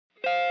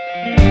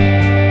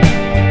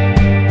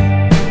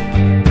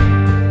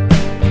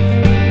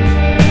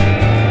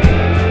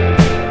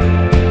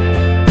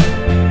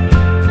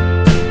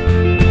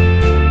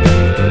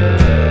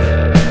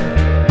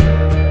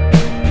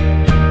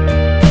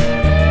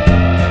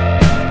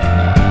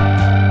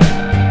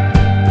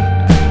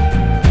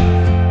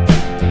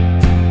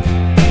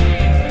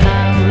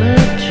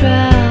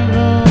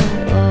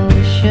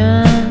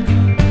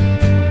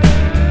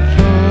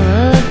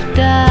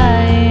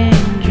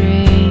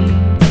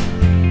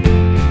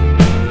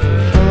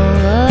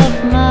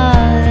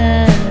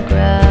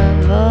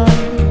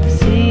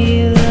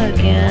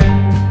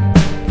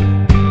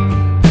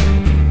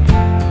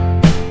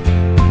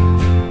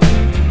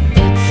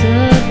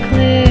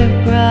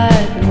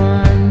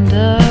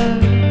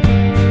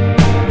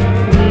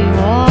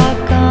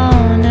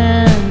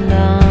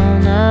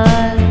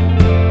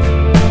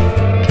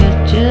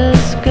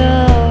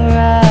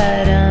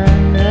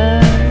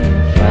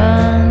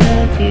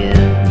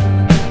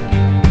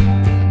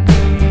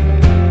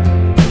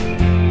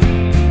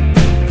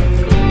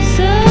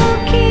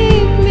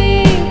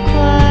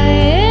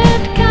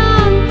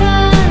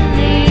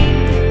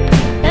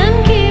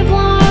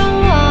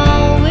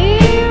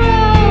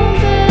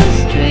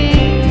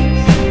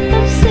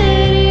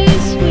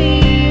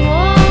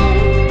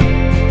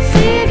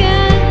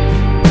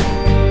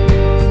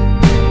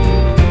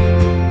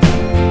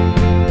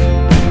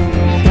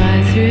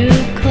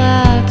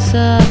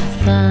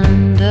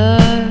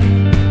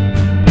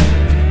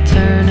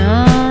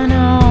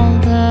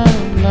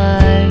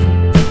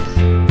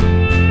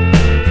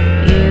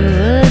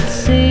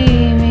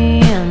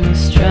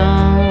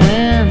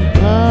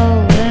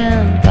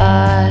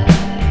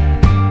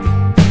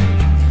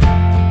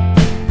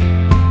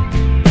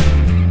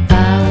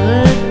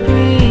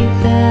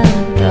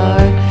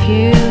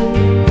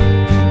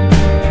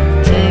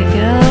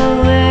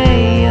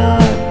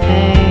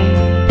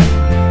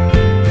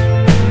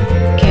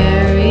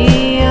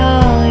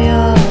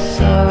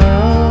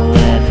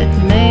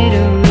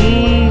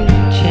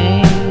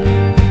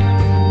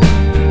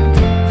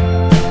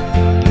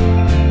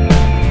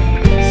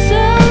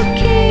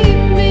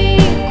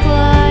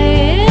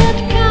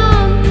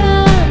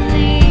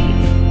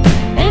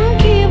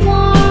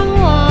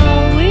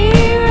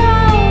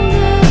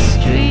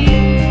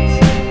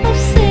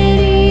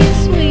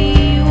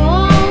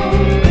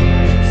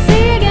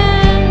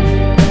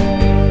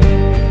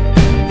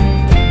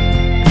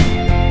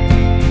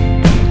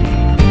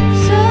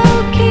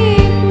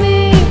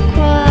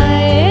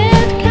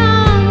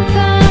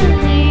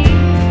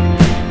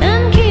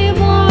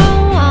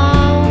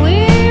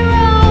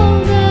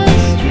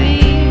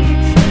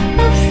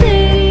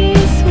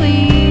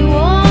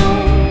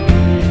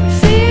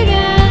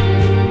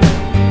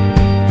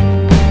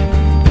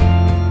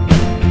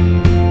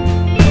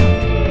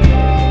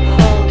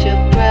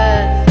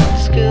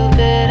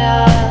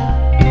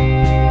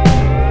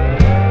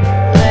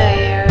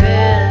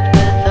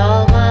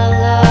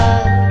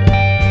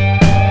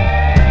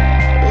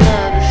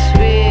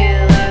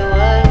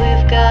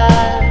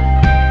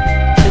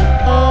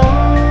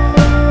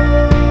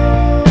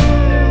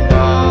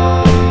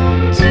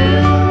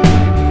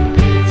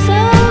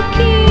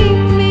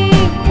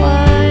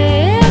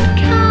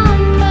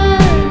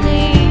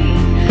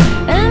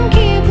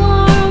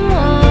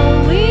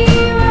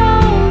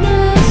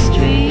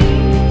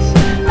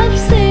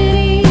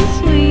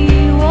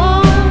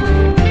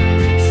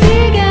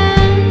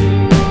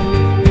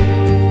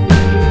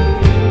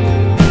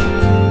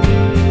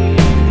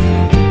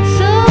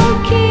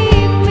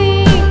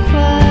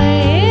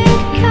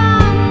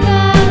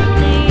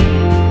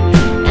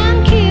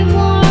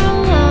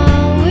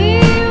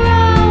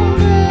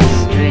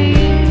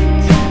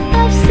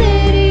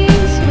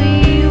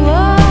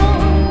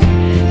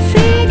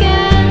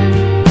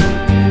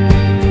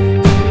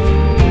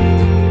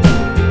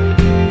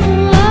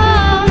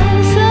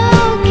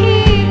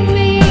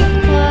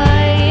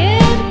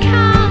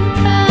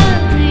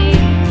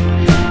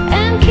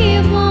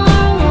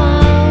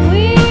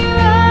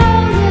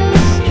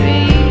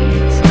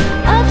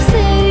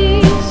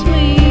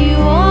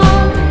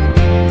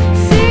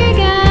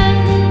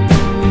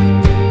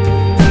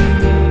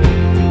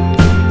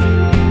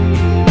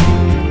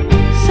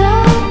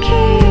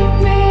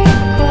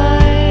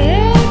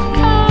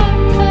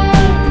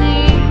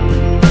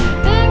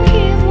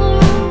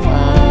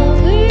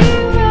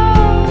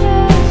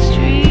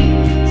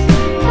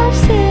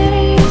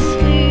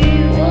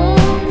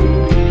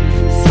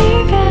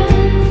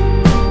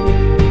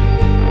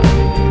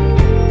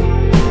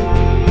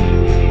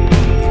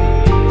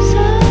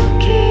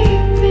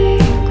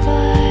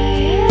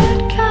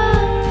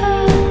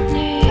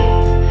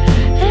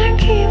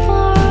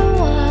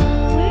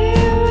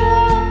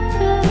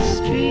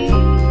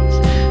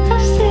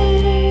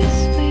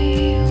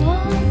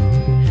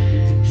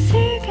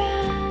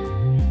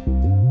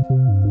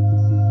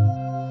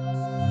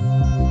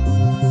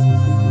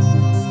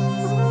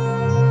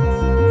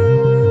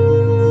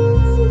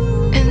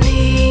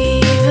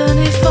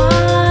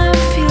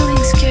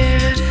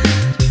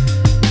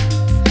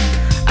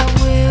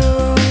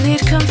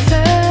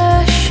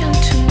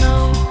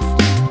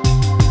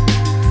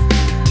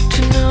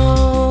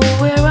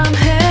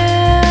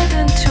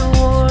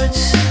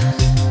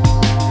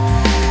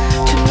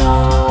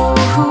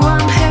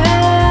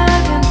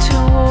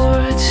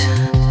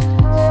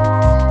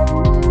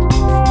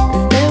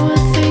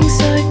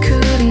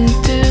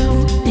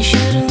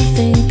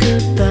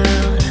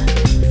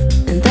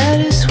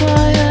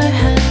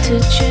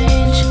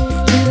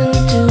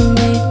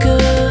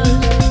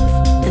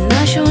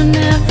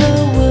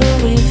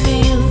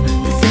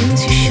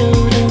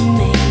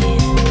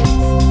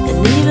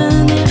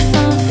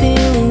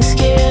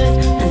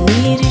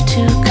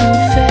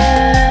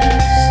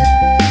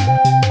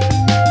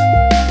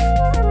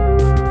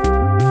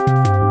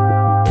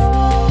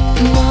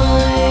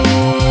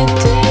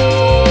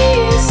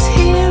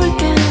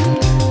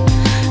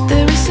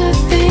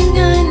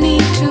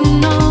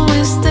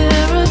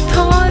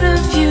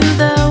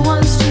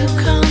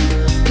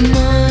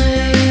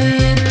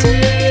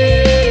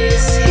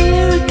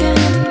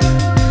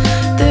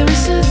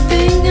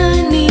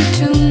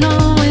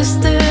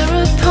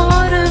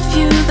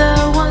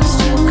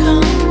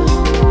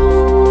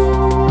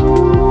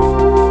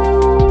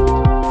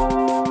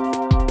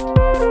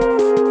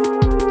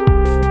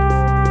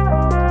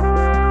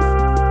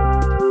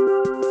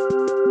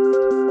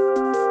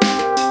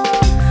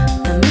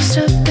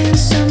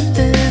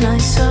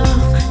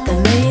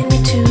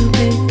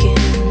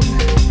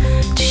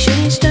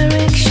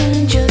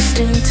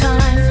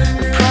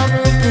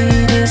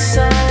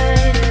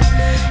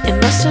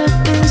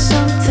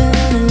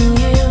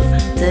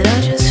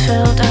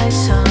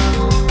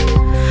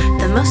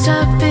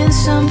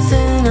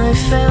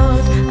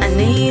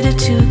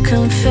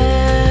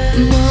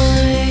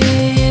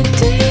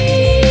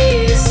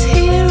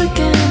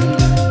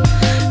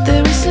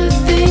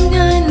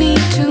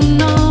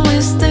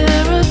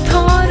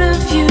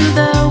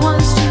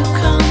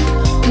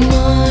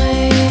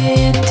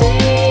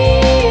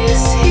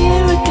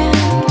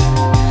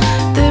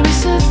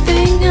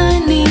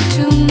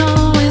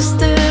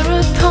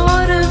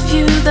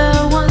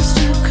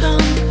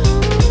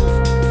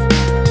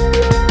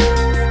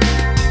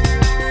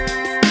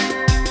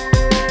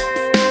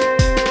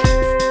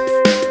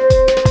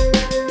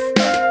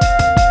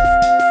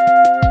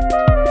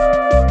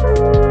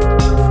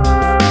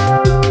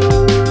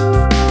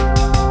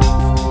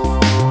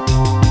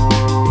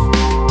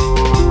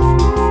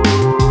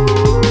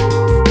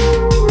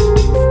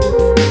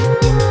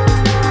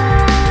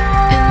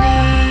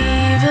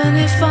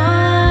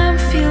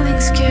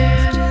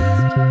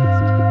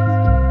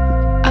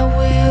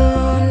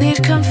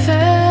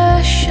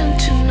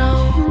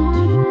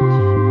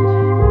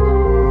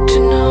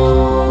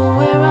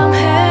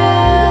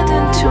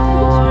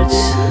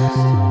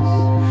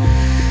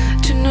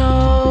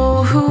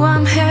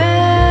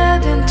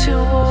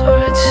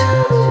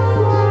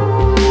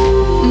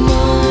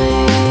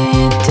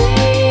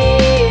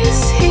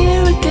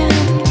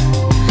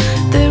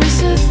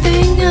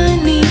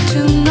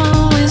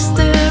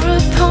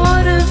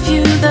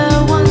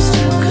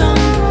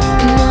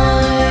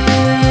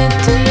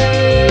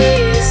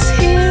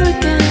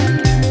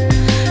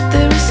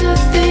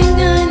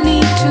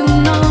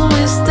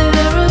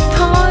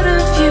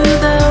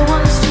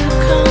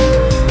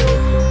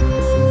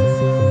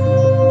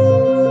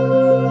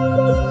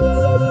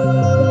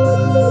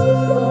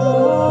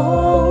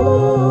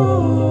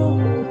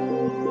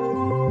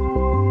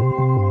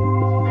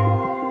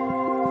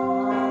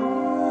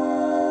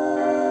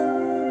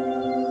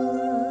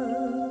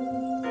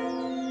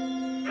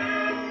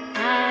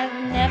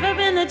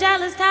the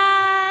jealous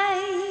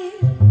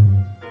type,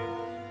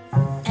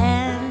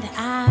 and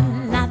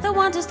I'm not the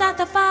one to start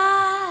the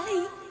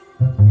fight.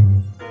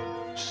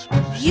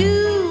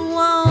 You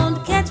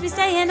won't catch me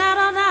staying out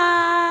all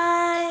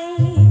night.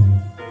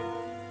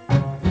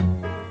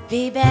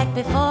 Be back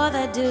before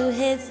the dew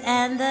hits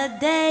and the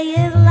day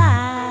is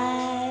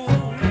light.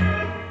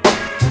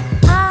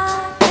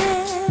 I've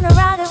been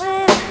rocking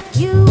with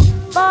you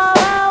for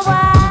a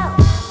while,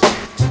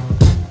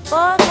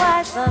 for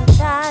quite some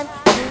time.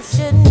 You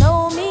should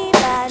know me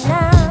by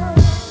now.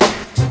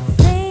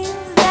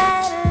 Seems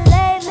that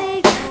lately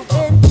you've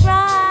been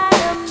trying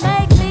to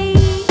make me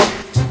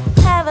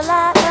have a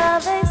lot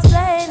of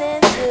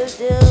explaining to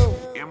do.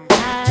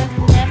 I've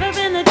never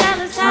been the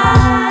jealous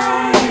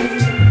type,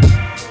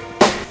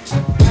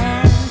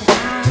 and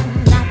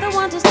I'm not the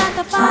one to start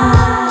the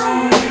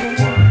fight.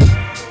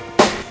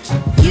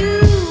 You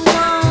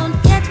won't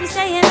catch me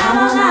staying out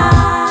all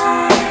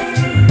night.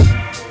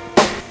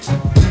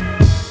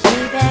 Be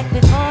back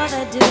before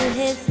the dew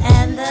hits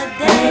and the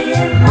day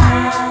is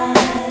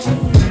light.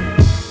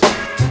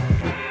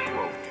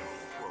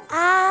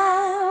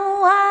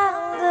 I'm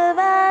wild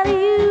about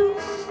you,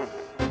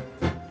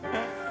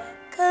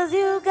 'cause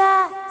you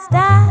got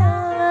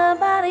style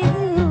about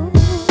you,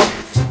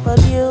 but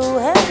you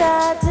have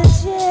got to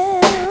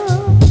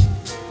chill.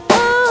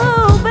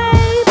 Oh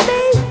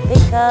baby,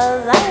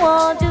 because I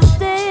want you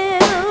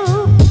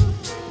still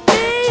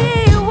be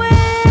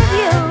with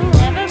you.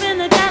 Never been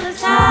the jealous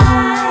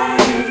type,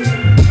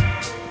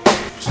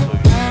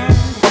 and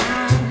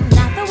I'm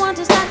not the one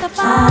to start the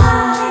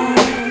fight.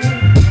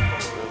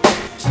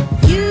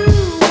 You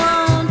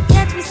won't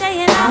catch me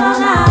staying out all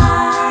night.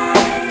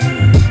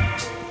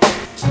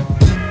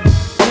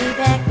 Be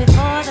back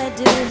before the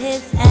dew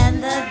hits and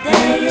the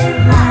day is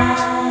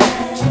light.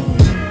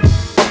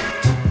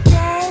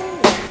 Day,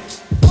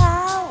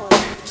 power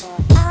for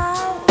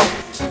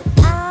hours and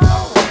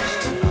hours.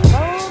 We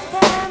both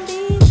can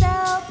be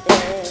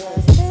selfish.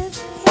 This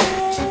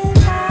here is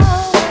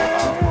power.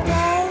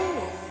 Day,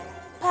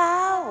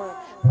 power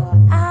for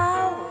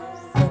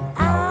hours and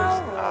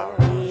hours.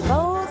 We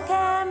both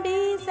can be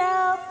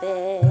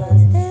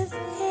selfish. This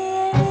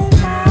here is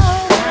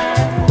power.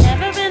 I've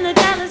never been the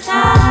jealous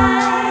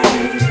type,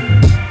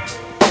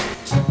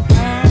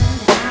 and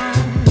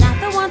I'm not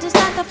the one to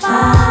start the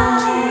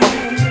fight.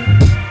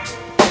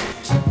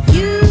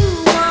 You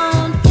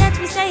won't catch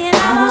me staying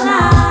out all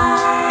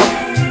night.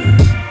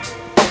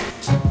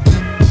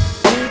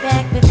 Be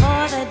back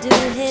before the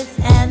dew hits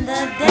and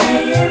the day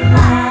is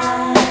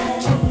light.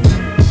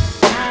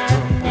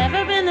 I've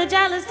never been the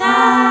jealous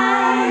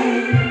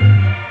type,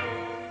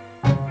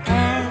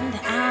 and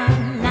I'm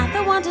not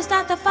the one to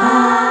start the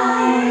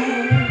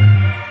fight.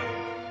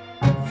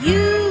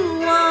 You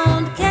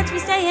won't catch me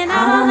staying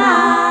out all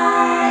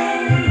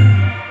night.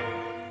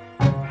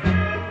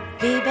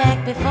 Be back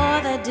before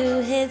the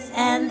dew hits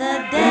and the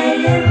day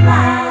is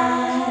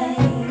light.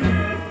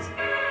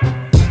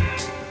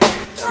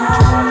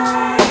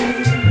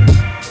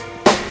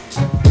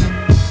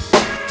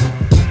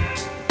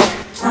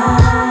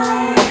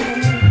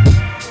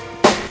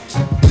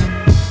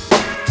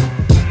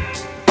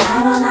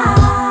 Out all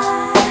night.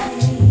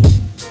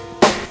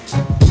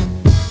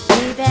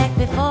 Be back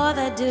before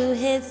the dew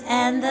hits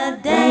and the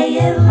day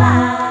is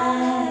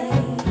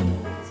light.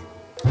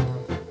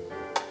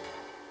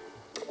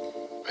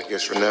 I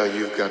guess for now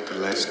you've got the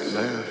last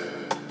laugh.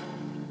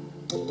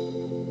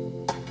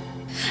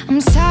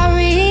 I'm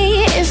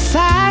sorry if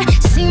I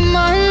seem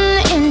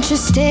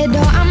uninterested,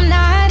 or I'm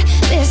not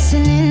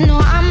listening,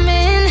 or I'm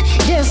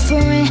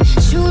indifferent.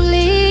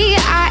 Truly,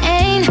 I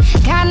ain't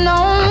got no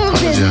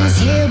business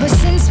here, but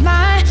since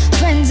my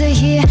friends are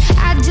here,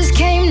 I just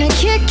came to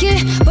kick it.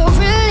 But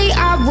really,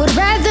 I would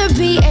rather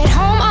be at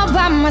home all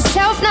by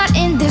myself, not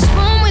in this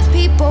room with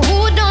people who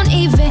don't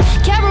even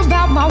care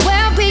about my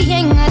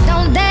well-being. I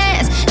don't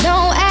dance,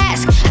 don't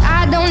ask,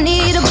 I don't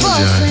need a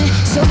boyfriend,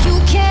 so you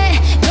can't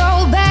go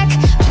back.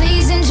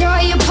 Please enjoy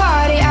your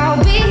party,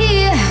 I'll be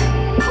here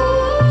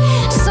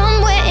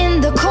somewhere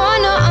in the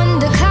corner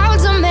under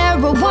clouds of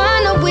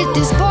marijuana with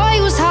this boy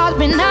who's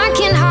hollering I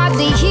can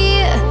hardly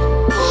hear.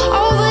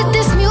 Over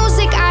this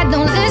music I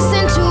don't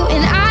listen to,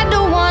 and I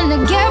don't wanna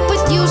get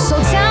with you, so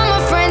tell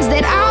my friends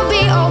that I'll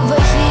be over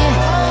here.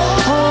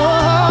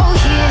 Oh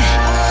yeah,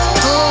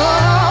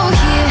 oh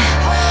yeah,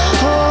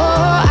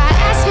 oh, I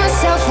ask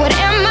myself what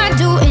am I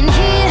doing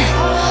here?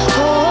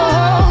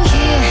 Oh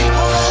yeah,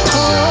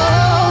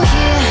 oh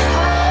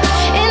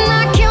yeah, and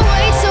I can't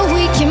wait till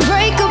we can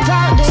break up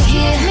out of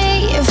here. Me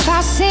if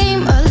I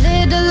seem a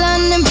little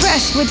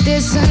unimpressed with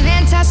this, an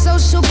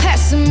antisocial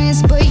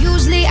pessimist, but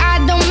usually I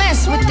don't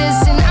mess with this,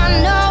 and I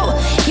know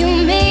you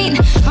mean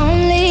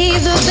only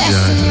the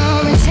best, and your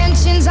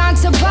intentions aren't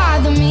to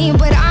bother me,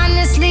 but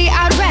honestly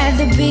I'd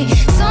rather be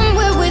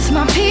somewhere with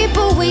my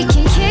people. We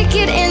can kick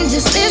it and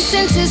just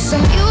listen to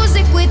some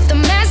music with the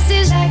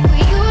message like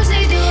we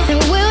usually do, and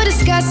we'll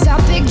discuss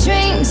our big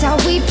dreams, how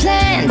we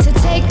plan to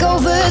take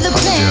over the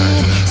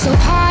planet. So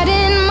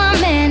pardon my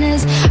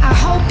manners, I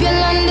hope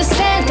you'll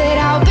understand that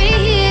I'll be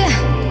here,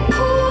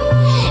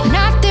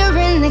 not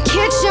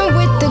kitchen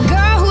with the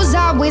girl who's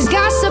always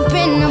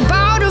gossiping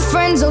about her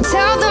friends. Oh,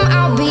 tell them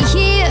I'll be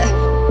here,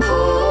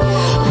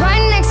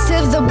 right next to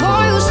the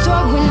boy who's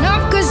throwing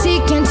up 'cause he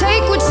can't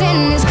take what's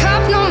in his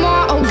cup no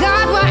more. Oh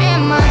God, why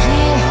am I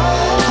here?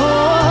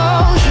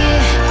 Oh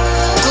yeah,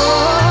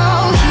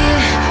 oh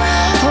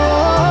yeah,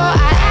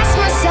 oh. I ask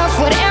myself,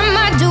 what am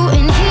I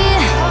doing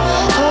here?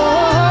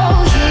 Oh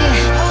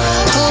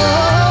yeah,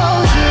 oh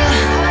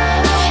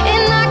yeah.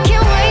 And I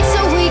can't wait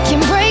till we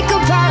can break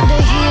up out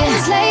of here.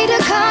 Years later,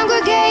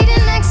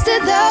 congregating next to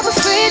the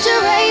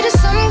refrigerator.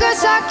 Some girl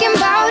talking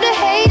about a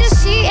hater,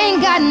 she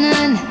ain't got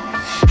none.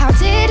 How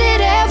did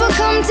it ever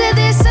come to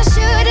this? I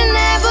should've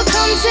never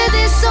come to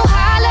this. So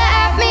holla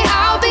at me,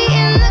 I'll be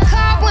in the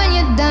car when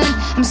you're done.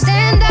 I'm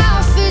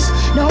standoffish,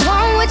 no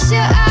one what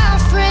you're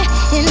offering,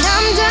 and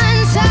I'm done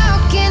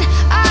talking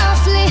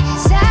awfully.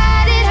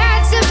 Sad it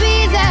had to be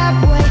that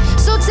way.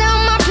 So tell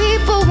my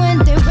people when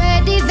they're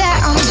ready that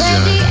I'm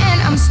ready, and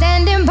I'm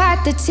standing by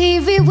the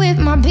TV with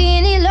my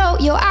beanie low.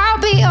 Yo, I'll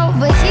be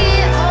over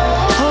here.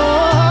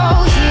 Oh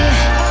yeah,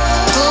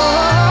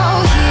 oh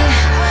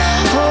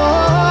yeah,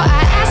 oh.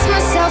 I ask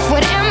myself,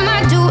 what am I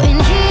doing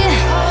here?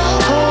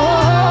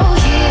 Oh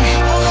yeah,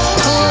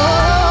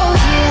 oh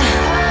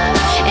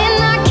yeah. And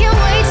I can't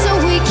wait till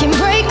we can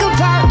break up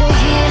out of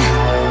here.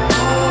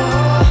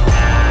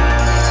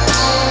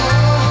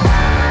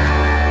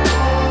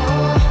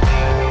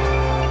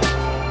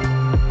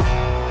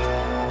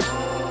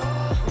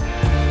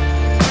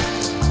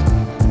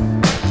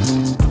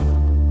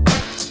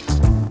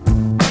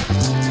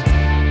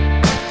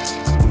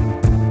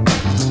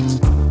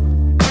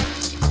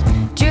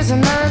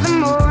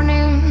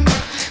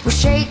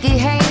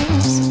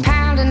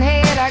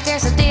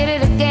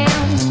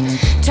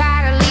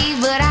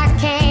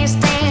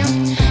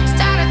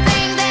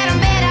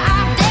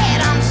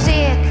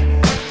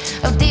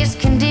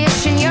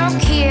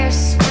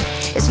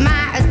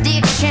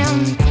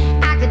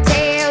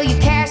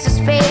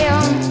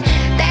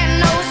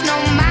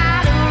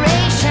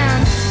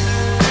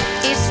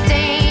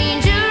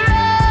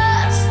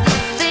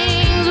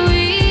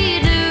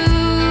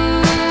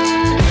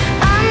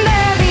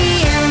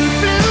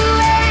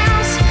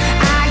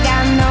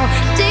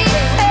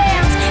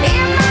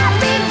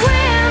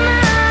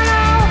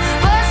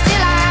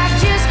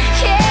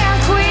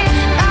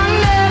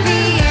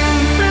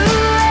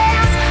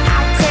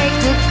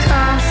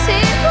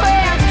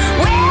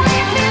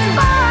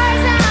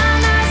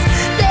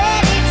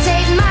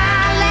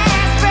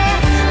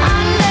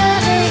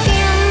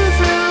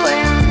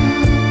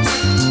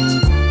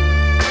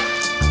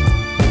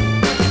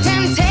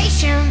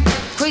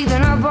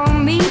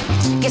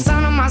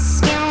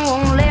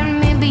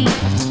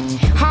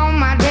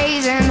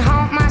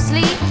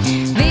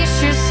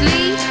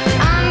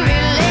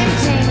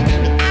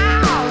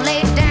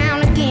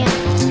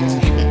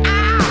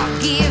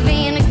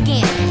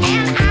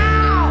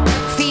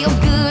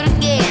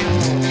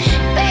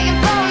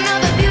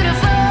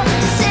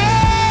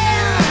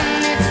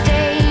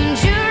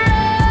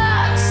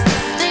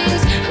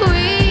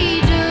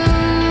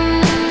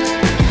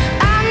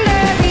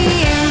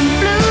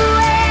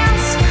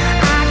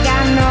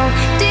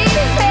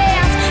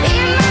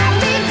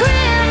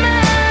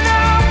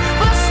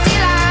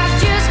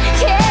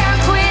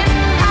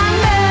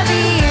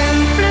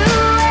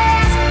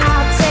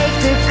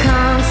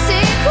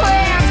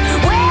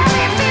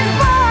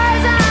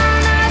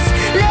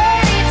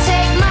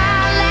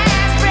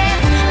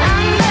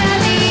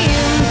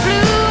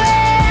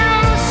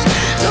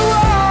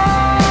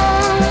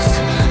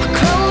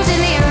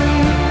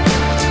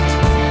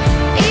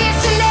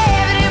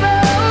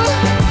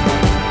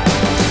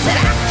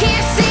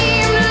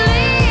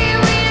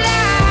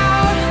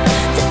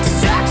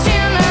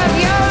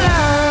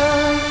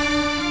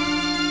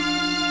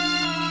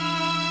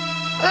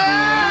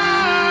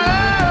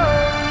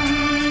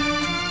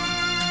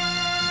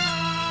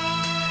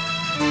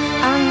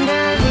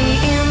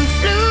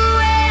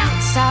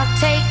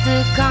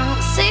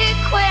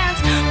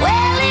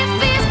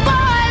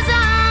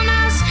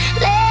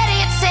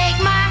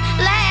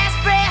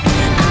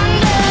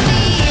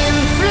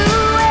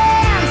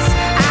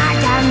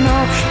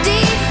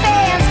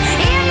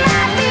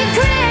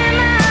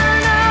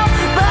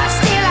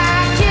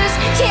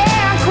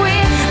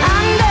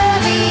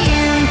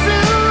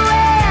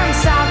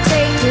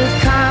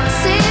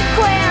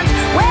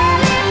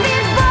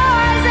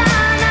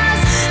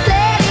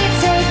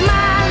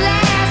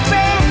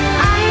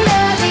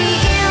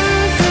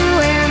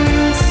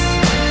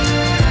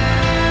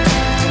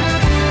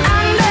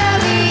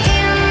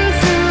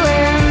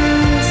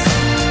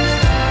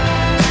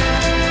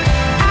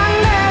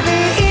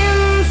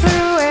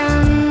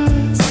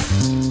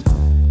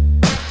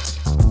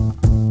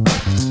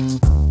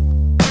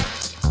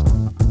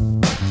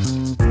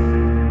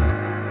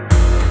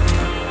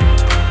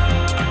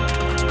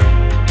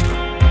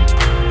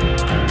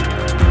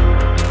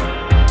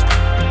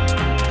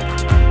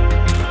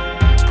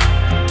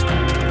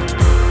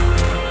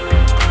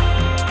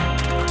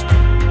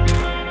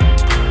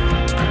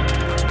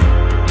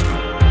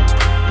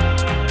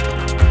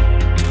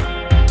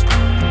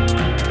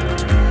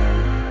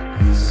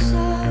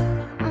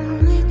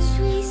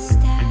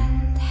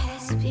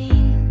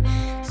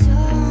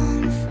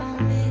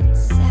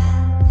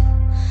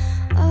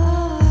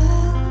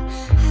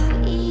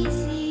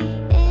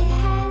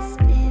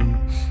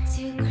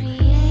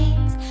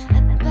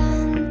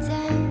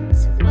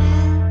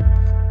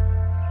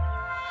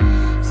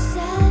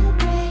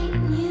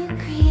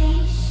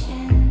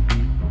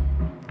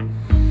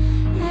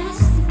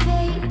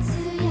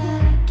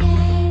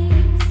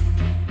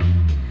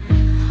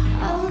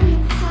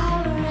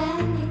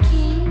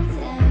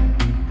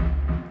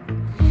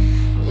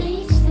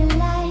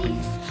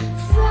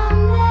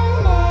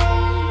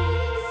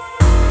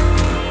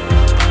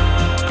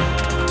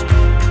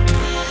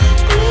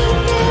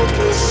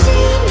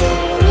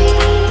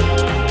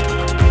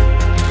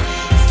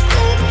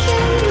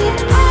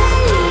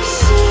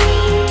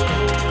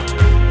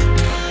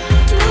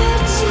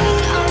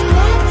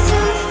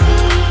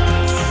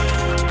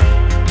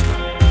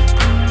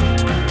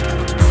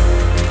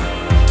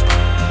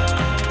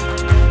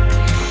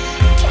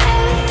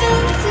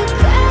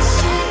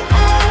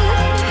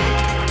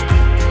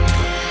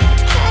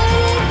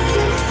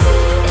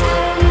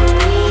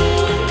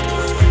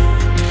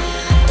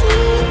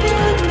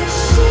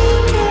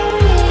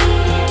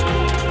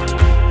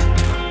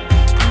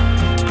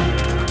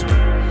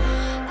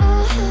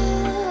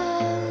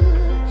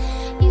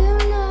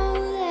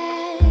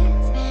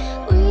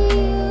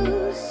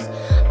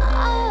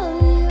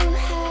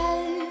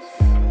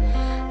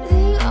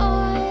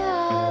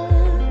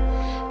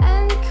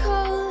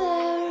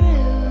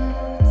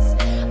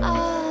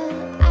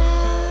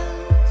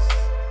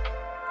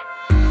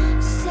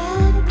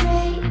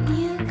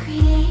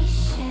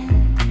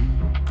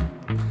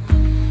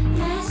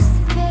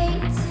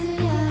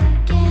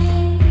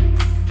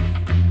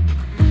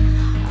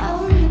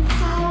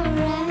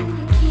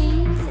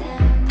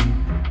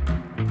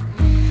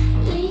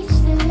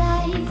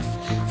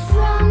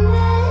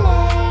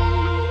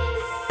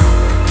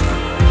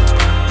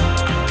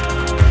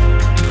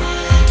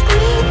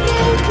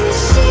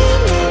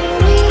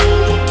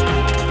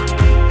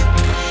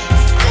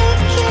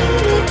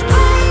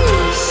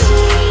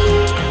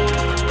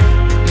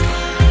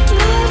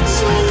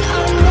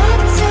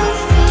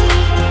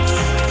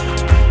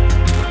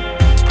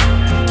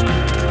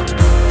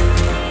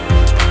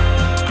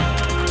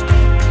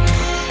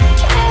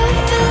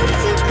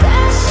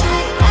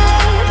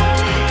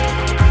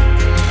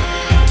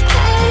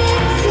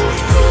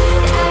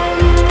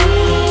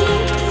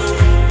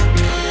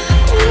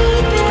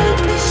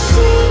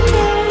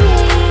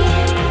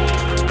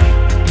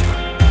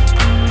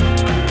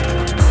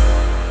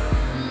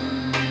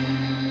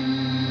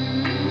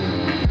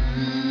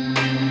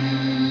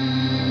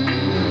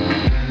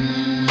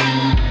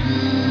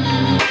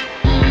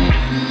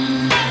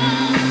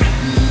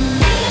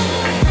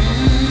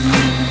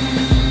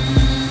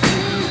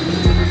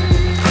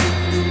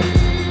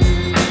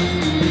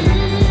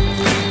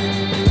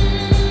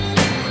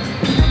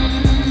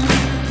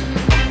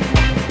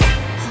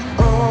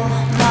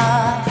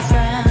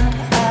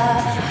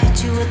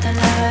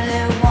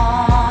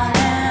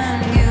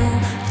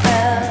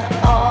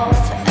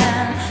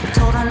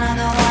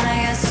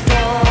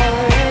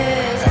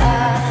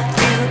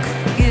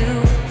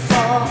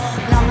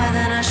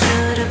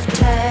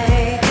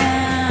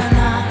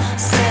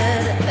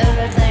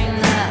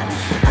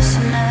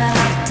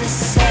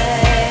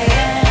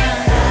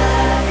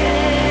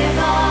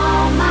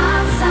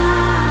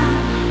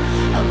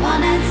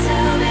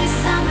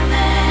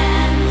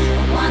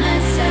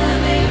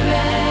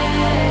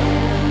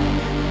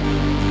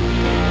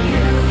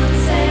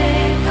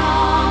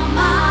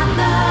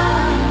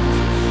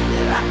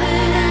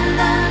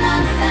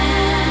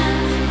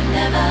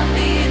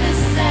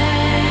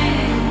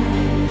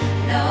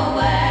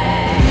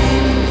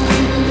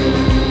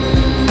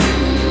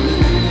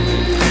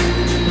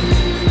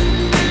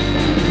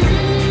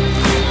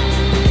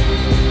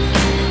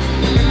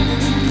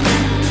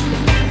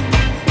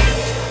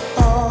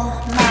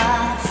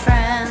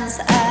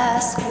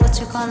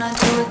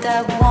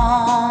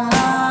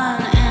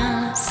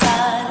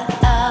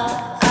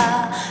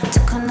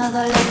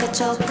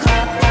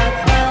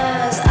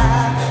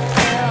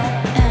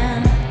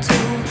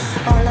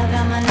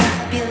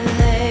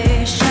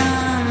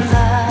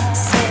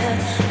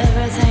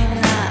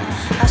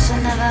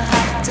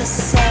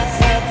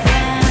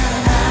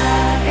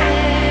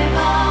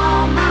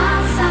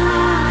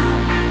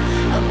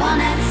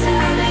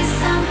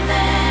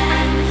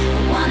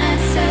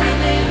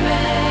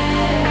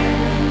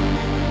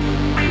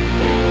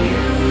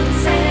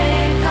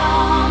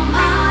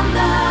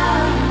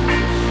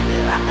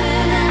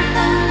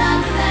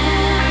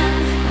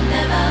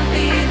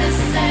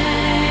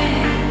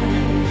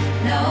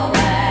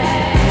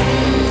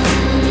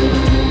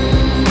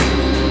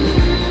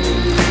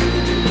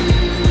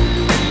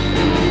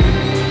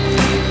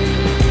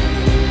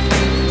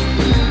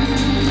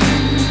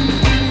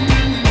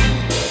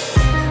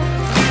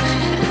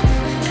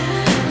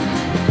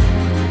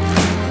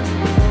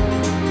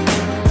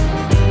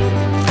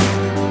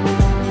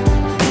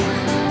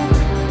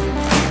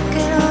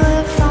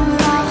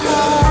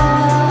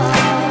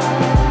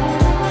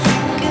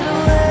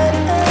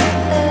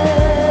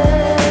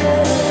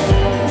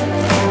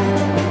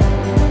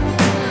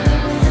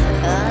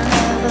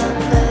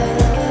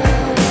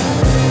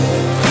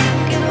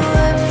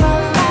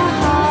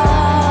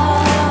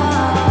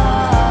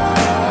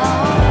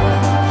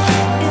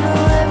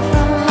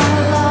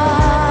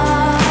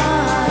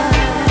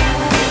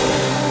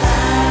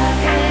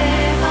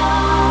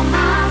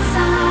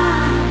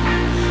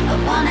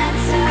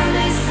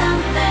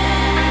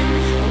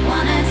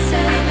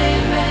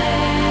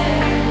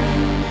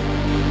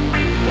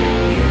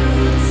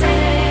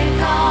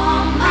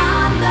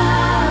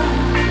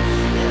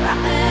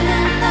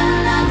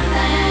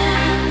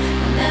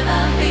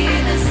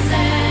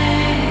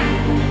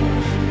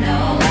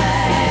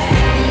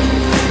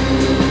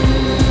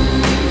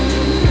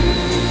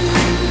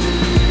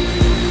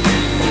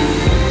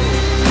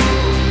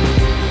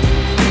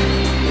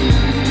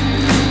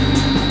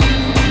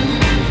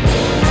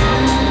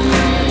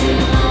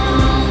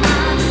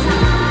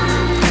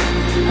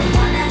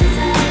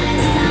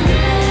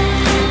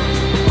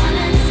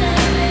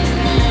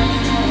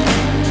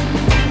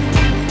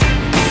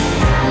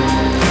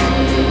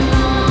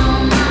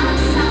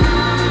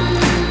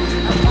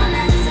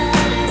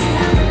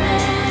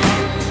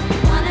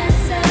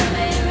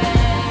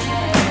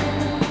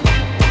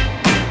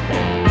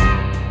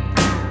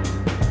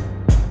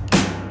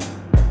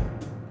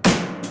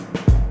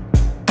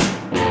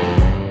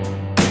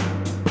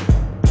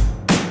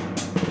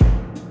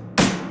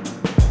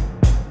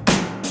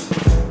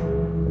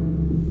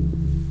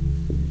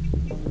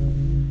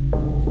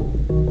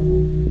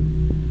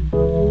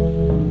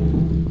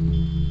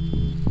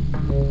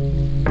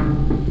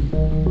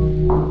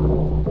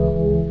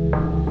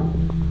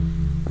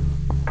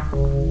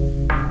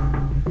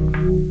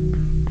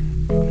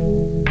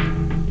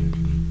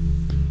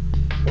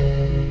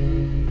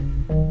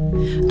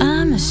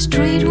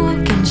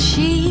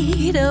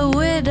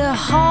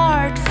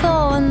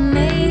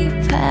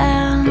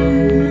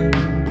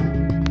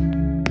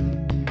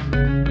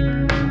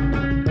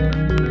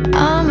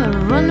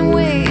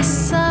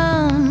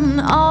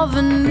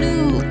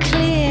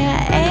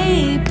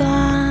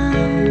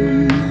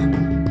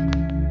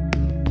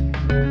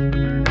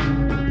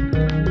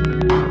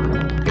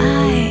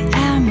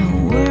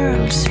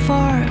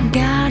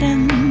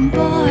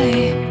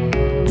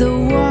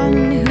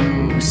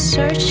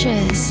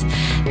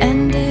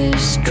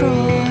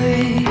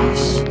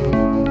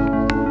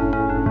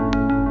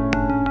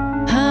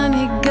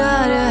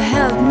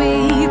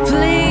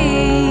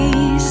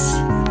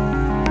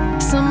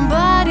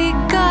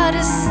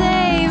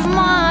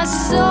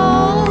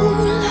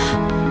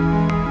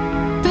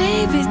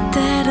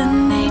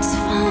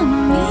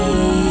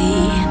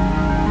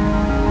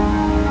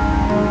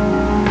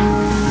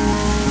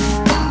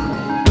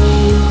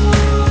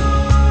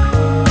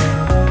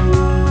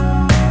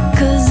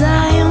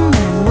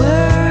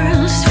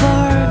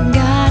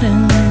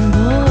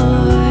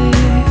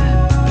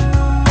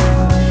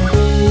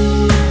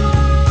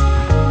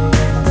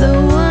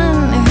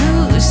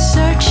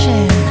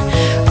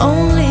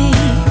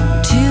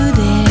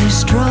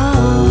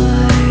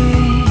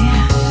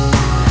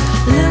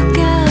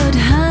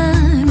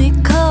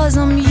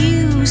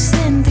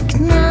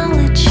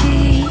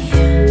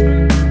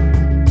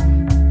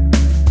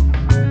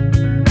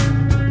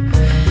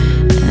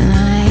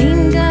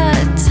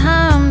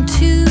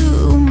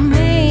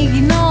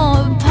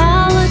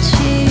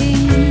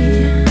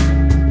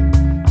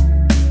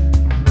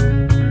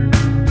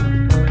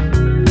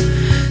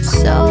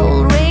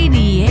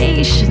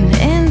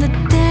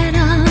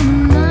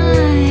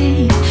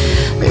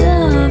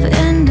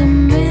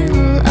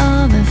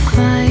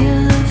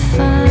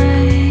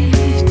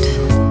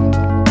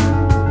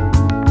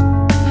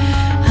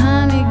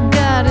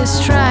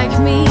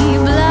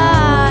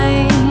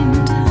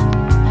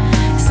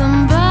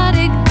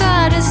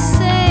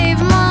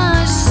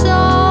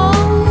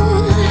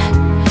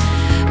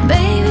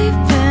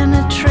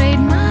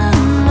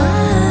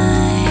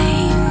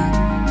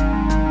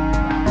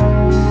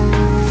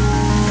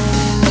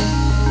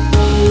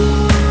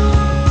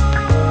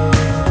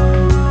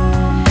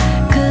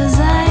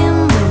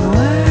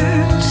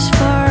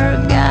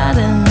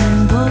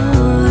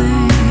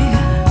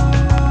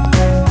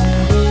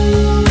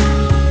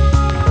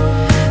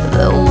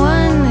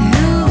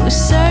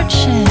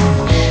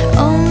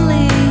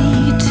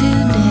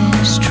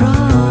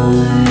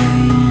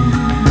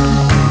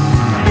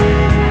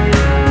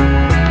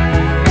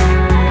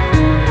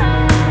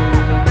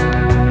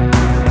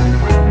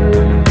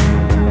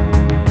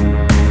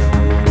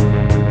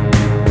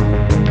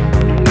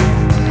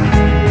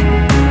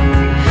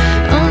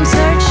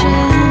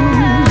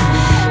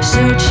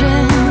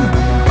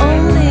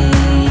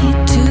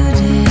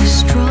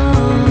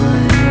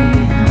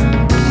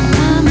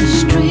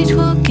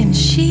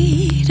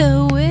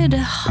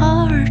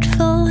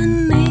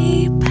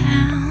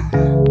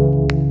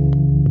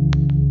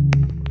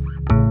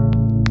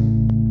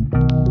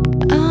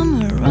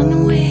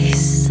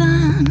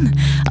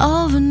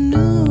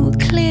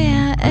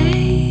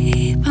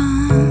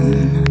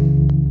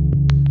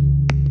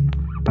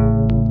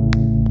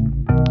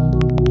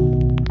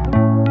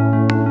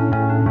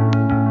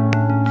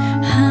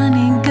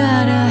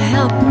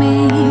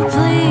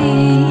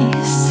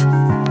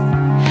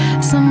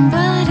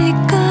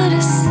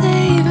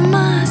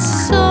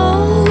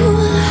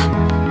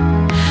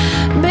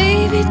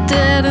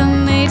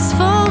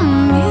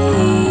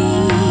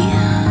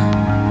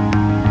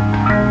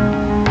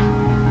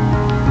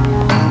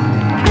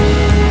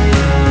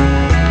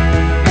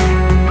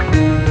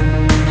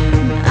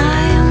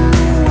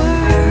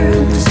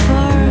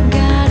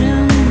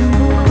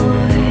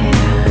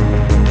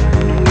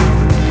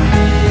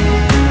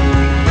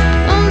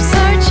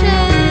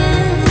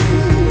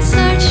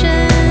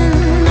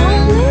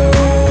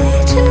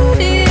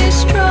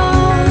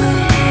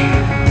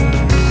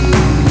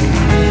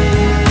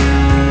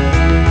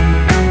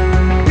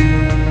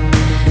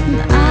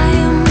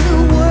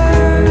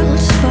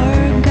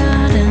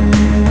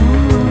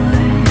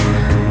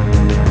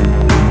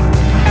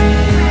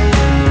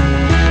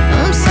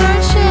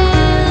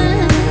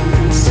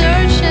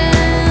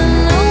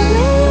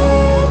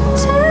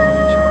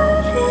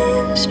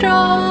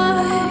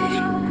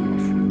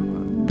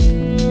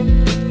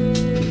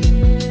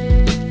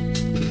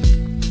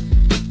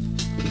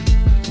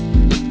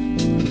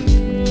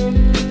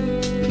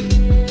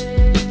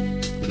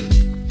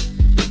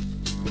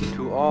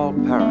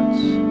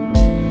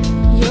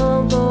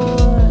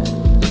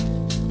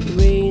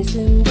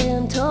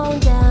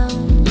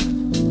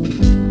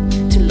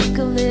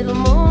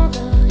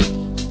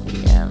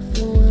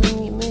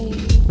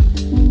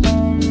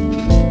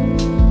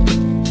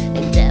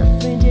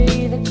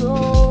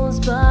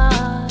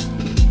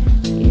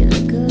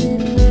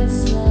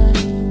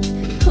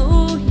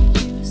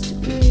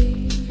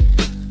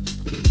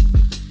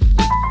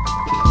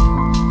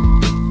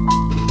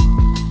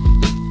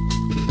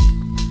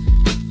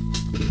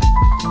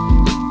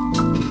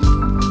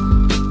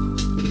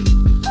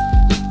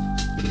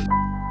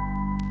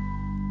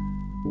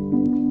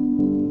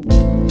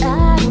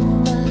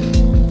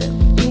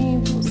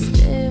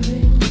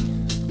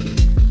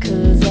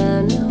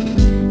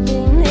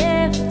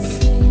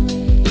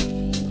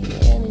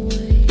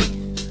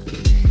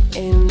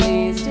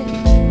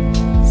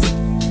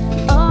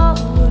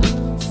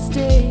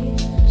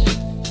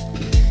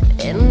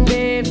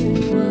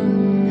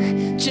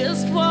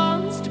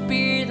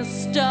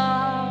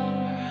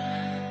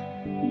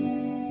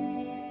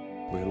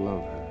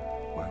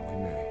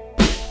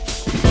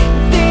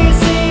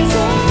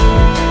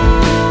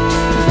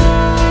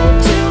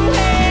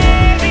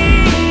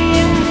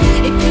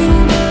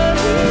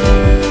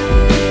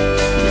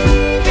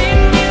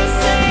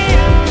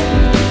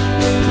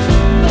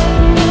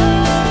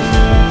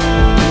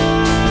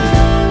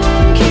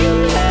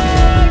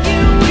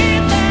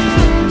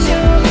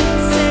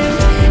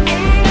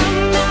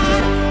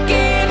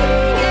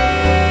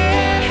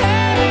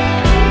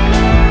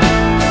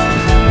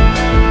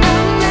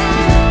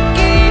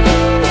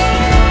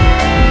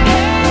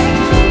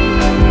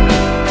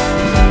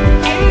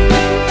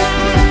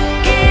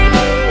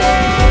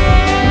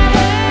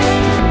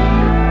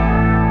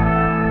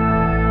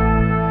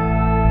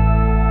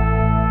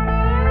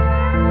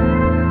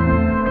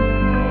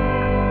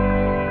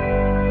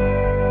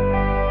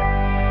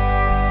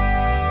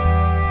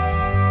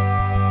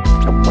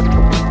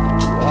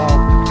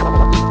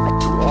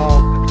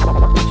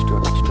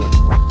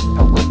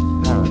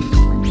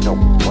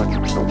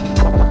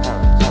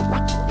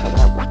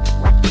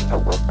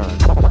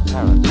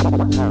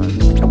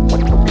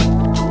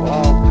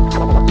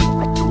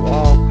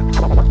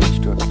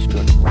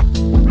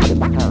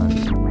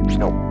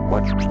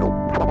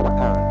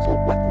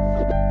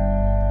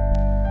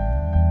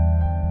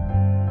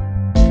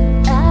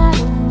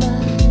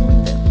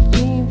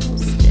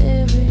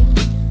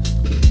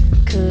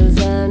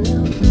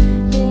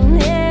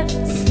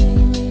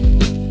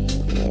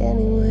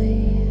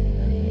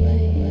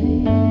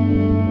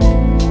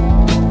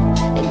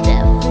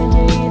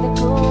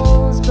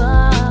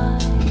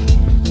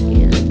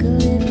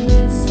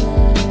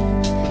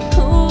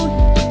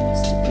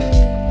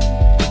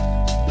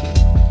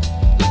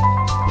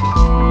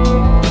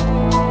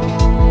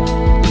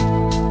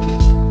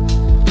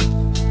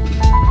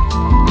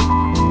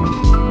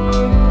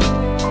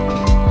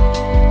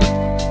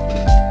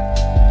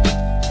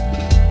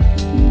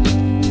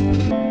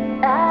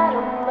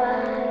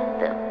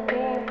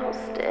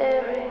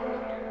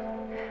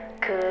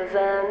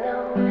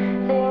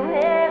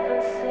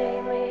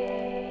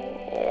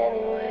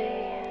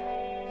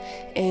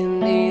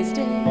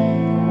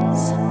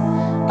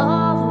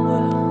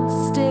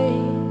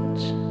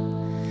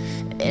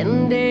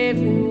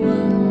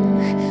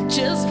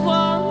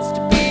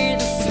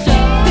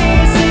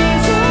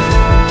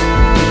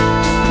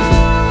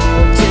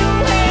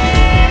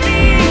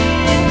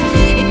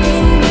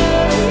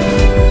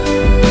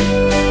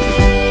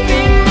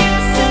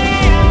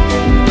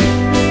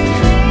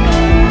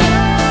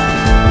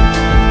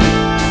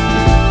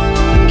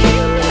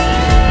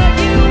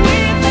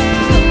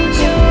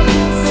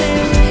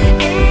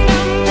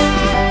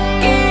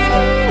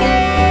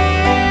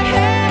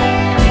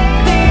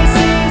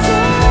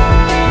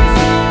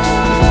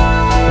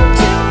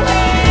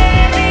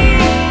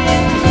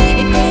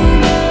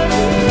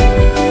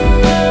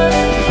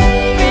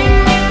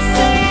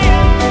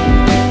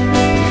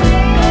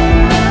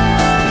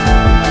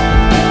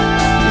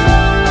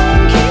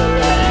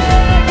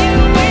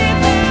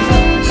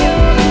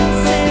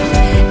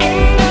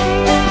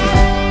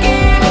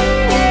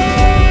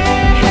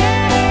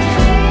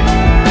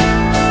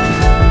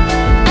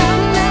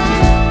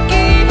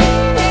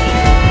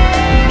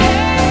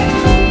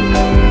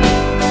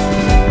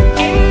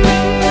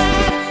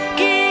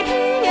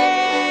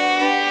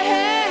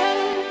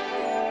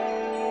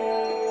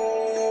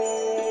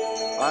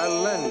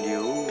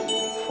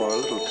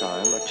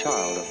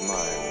 child of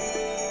mine.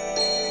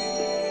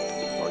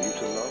 For you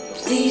to love the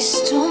Please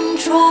don't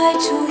try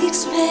to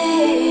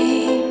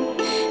explain.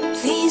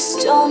 Please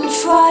don't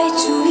try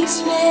to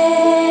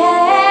explain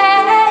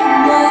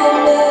my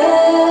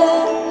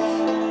love,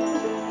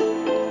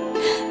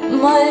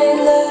 my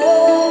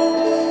love.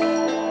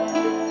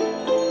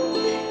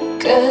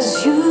 'Cause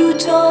you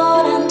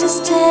don't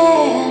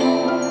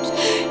understand.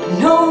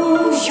 No,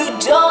 you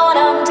don't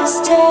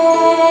understand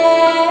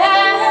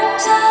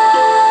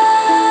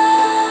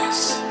us.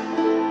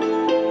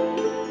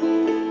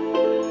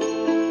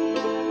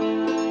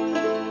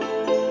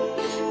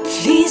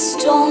 Please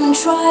don't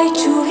try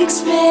to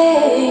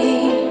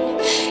explain,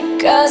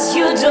 'cause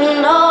you do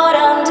not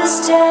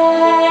understand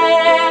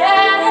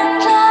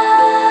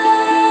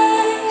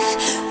life.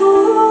 Ooh,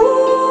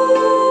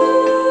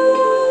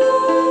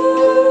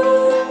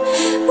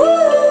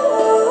 ooh,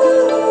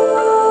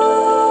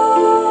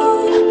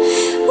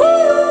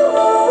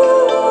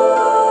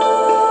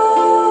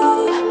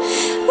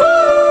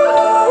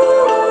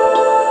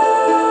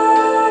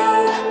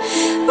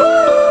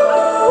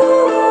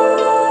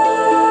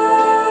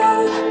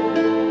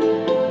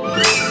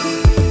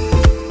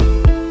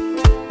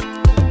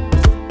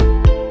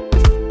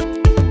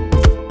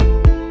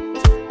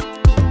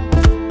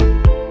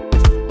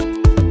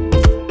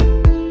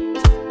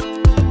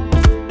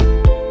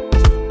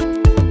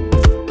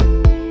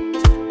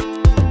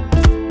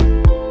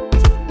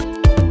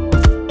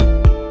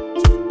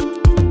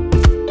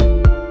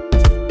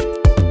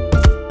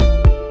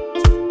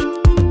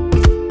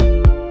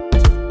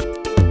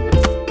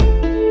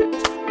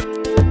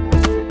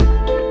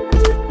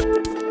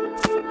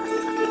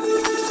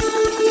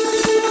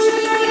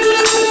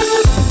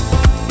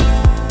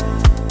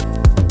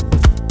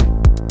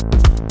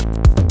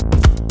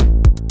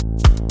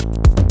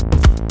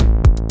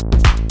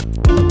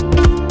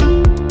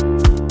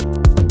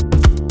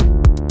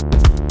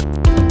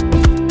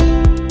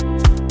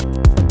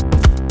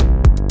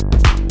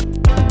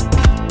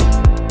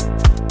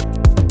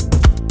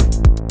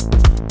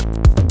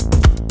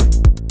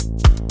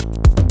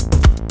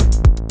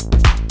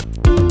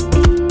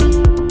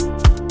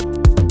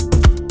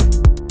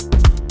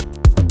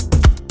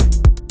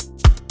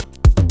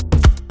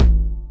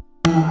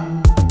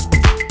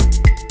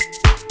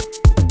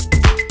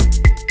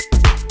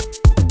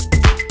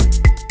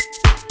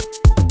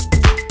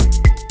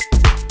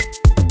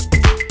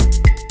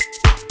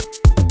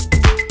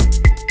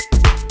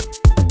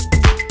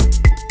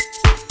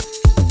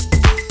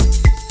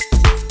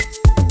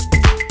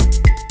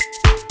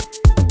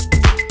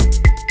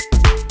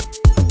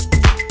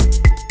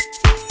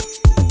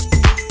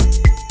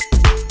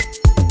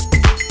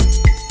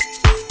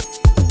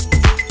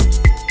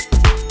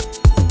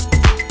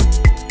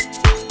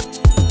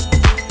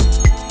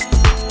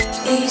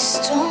 Please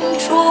don't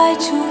try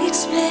to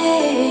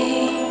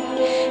explain.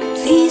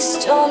 Please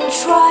don't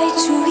try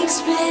to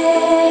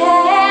explain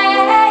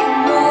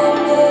my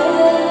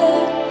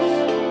love,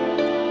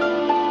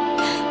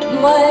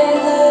 my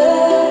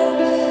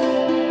love.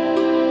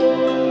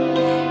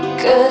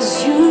 'Cause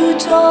you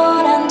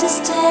don't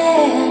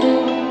understand.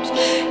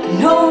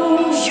 No,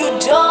 you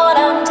don't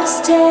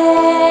understand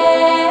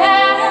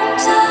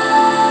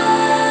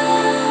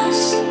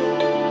us.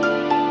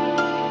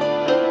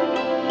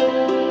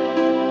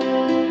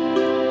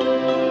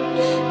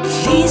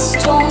 Please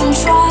don't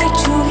try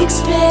to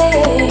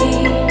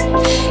explain,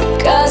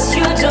 'cause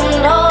you do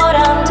not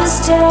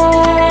understand.